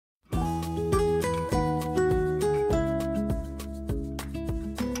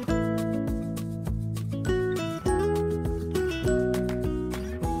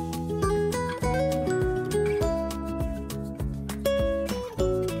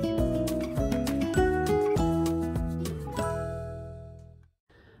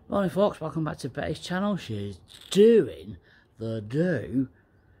Morning folks, welcome back to Betty's channel. She's doing the do.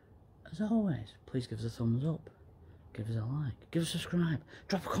 As always, please give us a thumbs up, give us a like, give us a subscribe,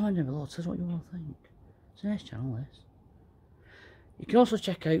 drop a comment down below, tell us what you all think. It's a nice channel this. You can also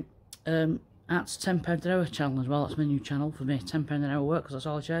check out Art's £10 an hour channel as well. That's my new channel for me, £10 an hour work, because that's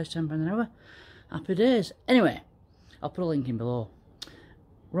all I charge, £10 an hour. Happy days. Anyway, I'll put a link in below.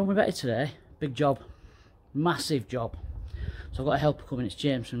 We're on with Betty today, big job, massive job. So I've got a helper coming. It's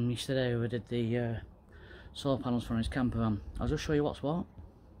James from yesterday who did the solar panels from his camper van. I'll just show you what's what.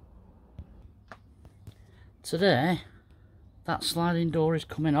 Today, that sliding door is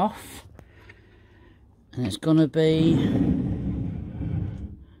coming off, and it's going to be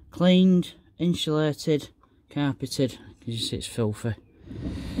cleaned, insulated, carpeted, because you see it's filthy.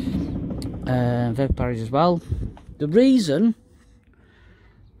 Vapor barriers as well. The reason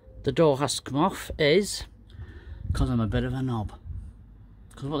the door has to come off is because I'm a bit of a knob.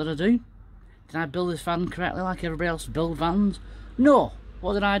 Because what did I do? Did I build this van correctly like everybody else build vans? No!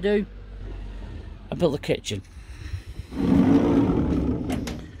 What did I do? I built the kitchen.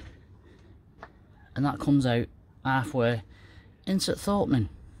 And that comes out halfway into the opening.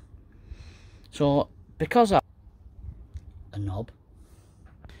 So, because I'm a knob,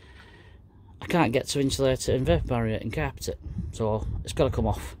 I can't get to insulate it and vapor barrier it and carpet it. So, it's got to come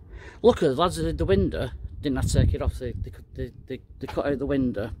off. Luckily, the lads that did the window didn't have to take it off. They cut out the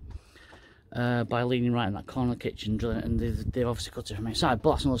window by leaning right in that corner of the kitchen, drilling it, and they've obviously cut it from outside, but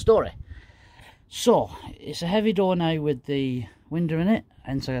that's another story. So, it's a heavy door now with the window in it,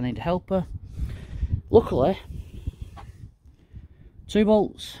 and so I need a helper. Luckily, 2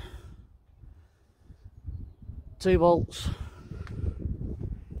 bolts, 2 bolts,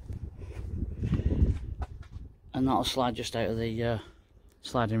 and that'll slide just out of the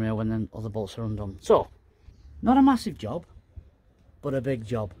sliding rail when then other bolts are undone. So, not a massive job, but a big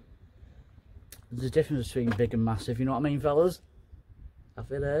job. There's a difference between big and massive, you know what I mean, fellas? I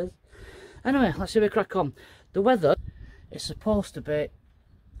feel it is. Anyway, let's see if we crack on. The weather is supposed to be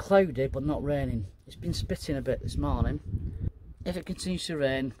cloudy, but not raining. It's been spitting a bit this morning. If it continues to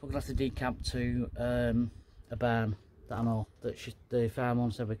rain, we're going to have to decamp to a barn that I know that the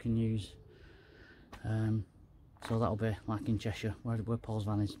farm said we can use. So that'll be like in Cheshire, where Paul's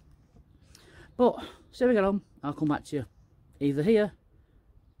van is. But, see how we get on. I'll come back to you either here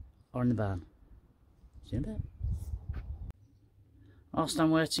or in the barn. See you in a bit. Whilst I'm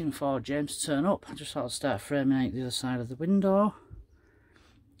waiting for James to turn up, I just thought I'd start framing out the other side of the window.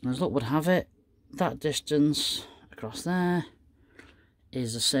 And as luck would have it, that distance across there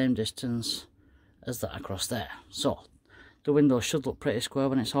is the same distance as that across there. So, the window should look pretty square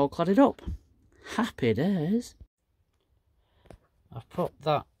when it's all cladded up. Happy days. I've put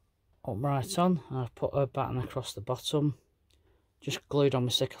that upright on, and I've put a batten across the bottom, just glued on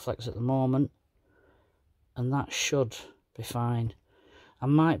my Sikaflex at the moment, and that should be fine. I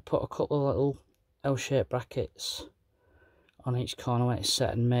might put a couple of little L-shaped brackets on each corner where it's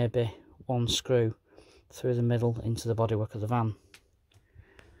set, and maybe one screw through the middle into the bodywork of the van.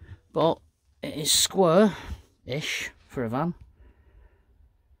 But it is square-ish for a van.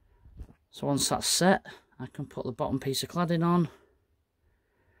 So once that's set, I can put the bottom piece of cladding on,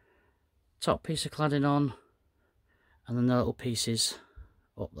 top piece of cladding on, and then the little pieces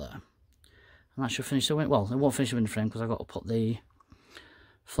up there. And that should finish the window. Well, it won't finish the window frame because I've got to put the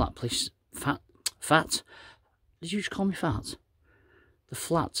fat piece, fat? Did you just call me fat? The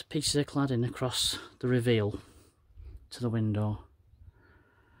flat pieces of cladding across the reveal to the window.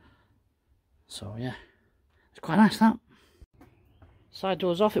 So yeah, it's quite nice that. Side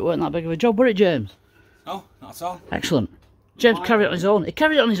doors off, it weren't that big of a job, were it, James? No, not at all. Excellent. James carried it on his own. He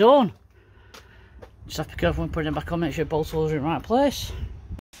carried it on his own. Just have to be careful when putting it back on, make sure both holes are in the right place.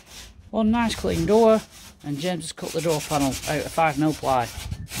 One nice clean door, and James has cut the door panel out of 5mm ply.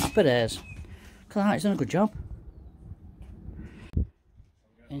 Happy days. Look at that, he's done a good job.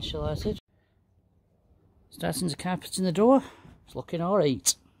 Insulated. Starting to carpeting the door. It's looking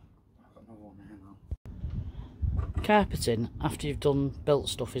alright. Carpeting after you've built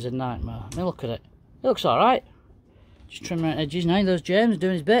stuff is a nightmare. I mean, look at it. It looks alright. Just trimming around edges now. There's James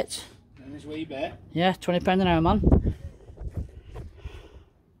doing his bit. Doing his wee bit. Yeah, £20 an hour, man.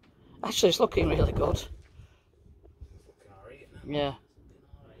 Actually, it's looking really good. Yeah.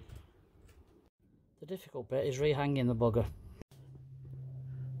 The difficult bit is rehanging the bugger.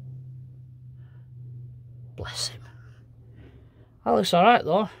 Bless him. That looks alright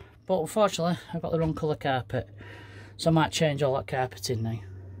though, but unfortunately I've got the wrong colour carpet, so I might change all that carpeting now.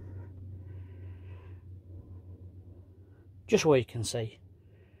 Just where you can see.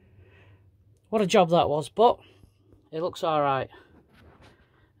 What a job that was, but it looks alright.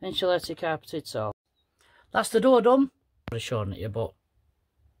 insulated carpeted top. That's the door done. I'm showing it you, but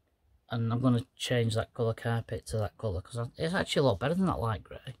and I'm going to change that colour carpet to that colour because it's actually a lot better than that light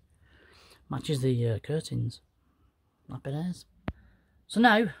grey. Matches the curtains. Happy days. So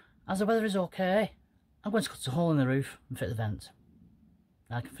now, as the weather is okay, I'm going to cut a hole in the roof and fit the vent.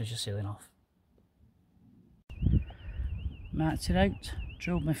 Now I can finish the ceiling off. Marked it out,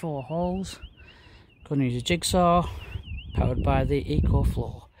 drilled my 4 holes. Going to use a jigsaw, powered by the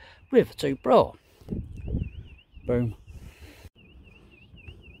EcoFlow river2pro. Boom.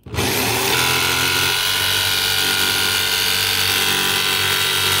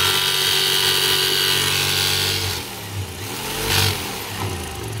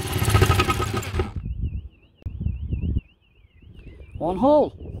 One hole.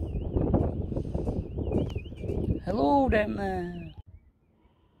 Hello down there.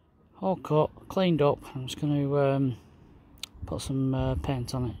 All cut, cleaned up. I'm just going to put some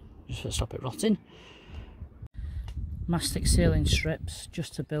paint on it just to stop it rotting. Mastic ceiling strips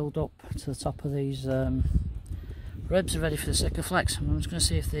just to build up to the top of these ribs are ready for the Sikaflex. I'm just going to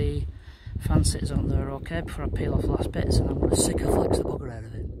see if the fan sitters on there are okay before I peel off the last bits, and I'm going to Sikaflex the bugger out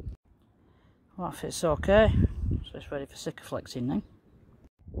of it. Well, that fits okay, so it's ready for Sikaflexing now.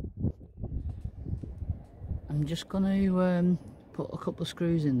 I'm just going to put a couple of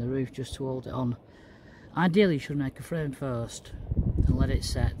screws in the roof just to hold it on. Ideally you should make a frame first and let it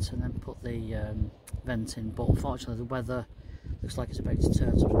set and then put the vent in, but unfortunately the weather looks like it's about to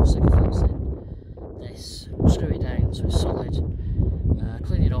turn, so I'm going to Sikaflex in this, screw it down so it's solid,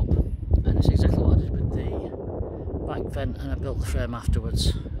 clean it up, and it's exactly what I did with the back vent, and I built the frame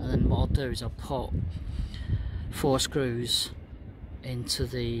afterwards. And then what I'll do is I'll put 4 screws into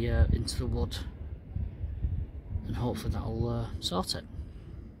the wood, and hopefully that'll sort it.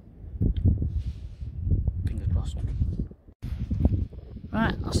 Fingers crossed.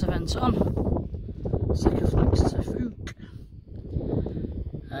 Right, that's the vent on. Sikaflex to Fook.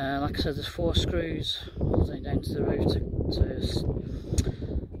 Like I said, there's 4 screws holding it down to the roof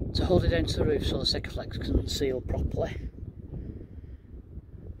to hold it down to the roof so the Sikaflex can seal properly.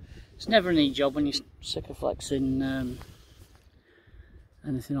 It's never an easy job when you're Sikaflexing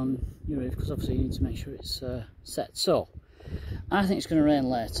anything on your roof, because obviously you need to make sure it's set. So I think it's going to rain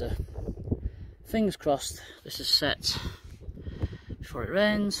later. Fingers crossed this is set before it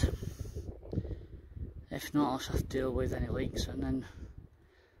rains. If not, I'll just have to deal with any leaks and then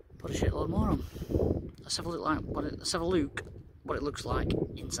put a shitload more on. Let's have a look what it looks like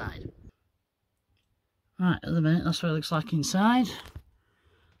inside. Right, at the minute that's what it looks like inside.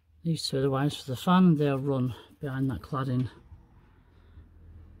 These 2 are the wires for the fan, and they'll run behind that cladding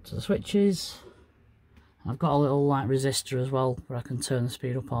to the switches. I've got a little light resistor as well where I can turn the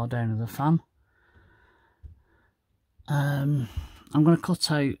speed up or down of the fan. I'm going to cut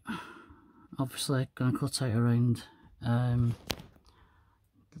out, obviously going to cut out around the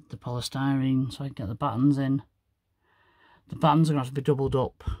polystyrene so I can get the battens in. The battens are going to have to be doubled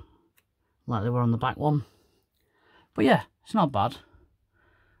up like they were on the back one. But yeah, it's not bad.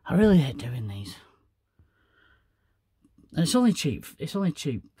 I really hate doing these. And it's only cheap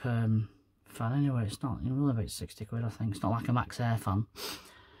fan anyway. It's not, you know, really about 60 quid I think. It's not like a Max Air fan.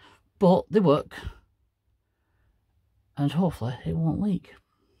 But they work. And hopefully it won't leak.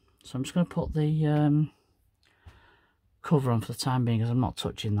 So I'm just going to put the cover on for the time being, because I'm not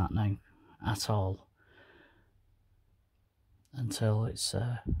touching that now at all until it's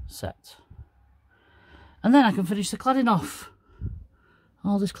set. And then I can finish the cladding off.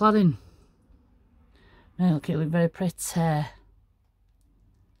 All this cladding. Make it look very pretty.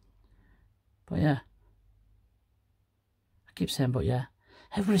 But yeah. I keep saying but yeah.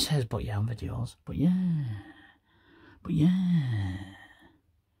 Everybody says but yeah on videos. But yeah. But yeah.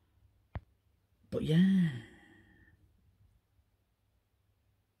 But yeah.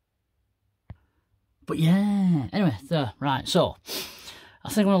 But yeah. Anyway, there. Right, so I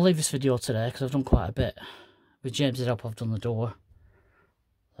think I'm going to leave this video today because I've done quite a bit. With James's help, I've done the door.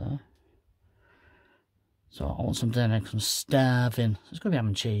 There. So I want some dinner because I'm starving. It's going to be ham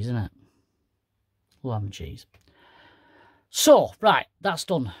and cheese, isn't it? Love ham and cheese. So, right, that's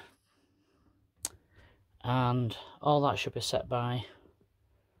done. And all that should be set by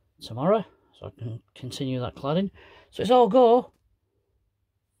tomorrow. So I can continue that cladding. So it's all go.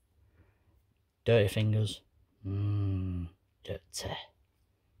 Dirty fingers. Dirty.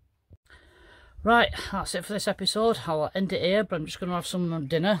 Right, that's it for this episode. I'll end it here, but I'm just going to have some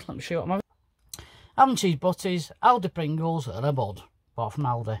dinner. Let me show you what I'm having. Ham and cheese butties, Aldi Pringles, and a bud. Bought from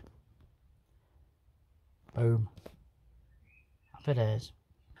Aldi. Boom. Happy days.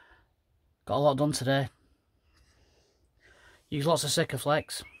 Got a lot done today. Use lots of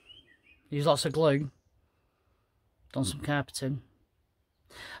Sikaflex. Use lots of glue. Done some carpeting.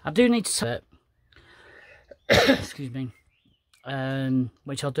 I do need to set it. Excuse me.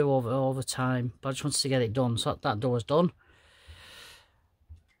 Which I'll do over time. But I just wanted to get it done. So that door's done.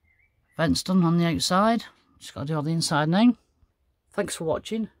 Vent's done on the outside. Just got to do all the inside now. Thanks for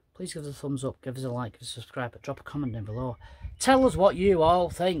watching. Please give us a thumbs up, give us a like, give us a subscribe, but drop a comment down below. Tell us what you all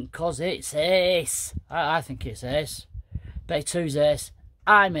think, because it's ace. I think it's ace. Bet2's ace.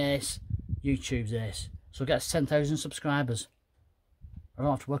 I'm ace. YouTube's ace. So get us 10,000 subscribers. I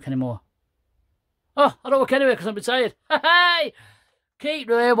don't have to work anymore. Oh, I don't work anyway because I'm retired. Hey! Keep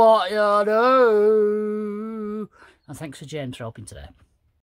doing what you do. And thanks to James for helping today.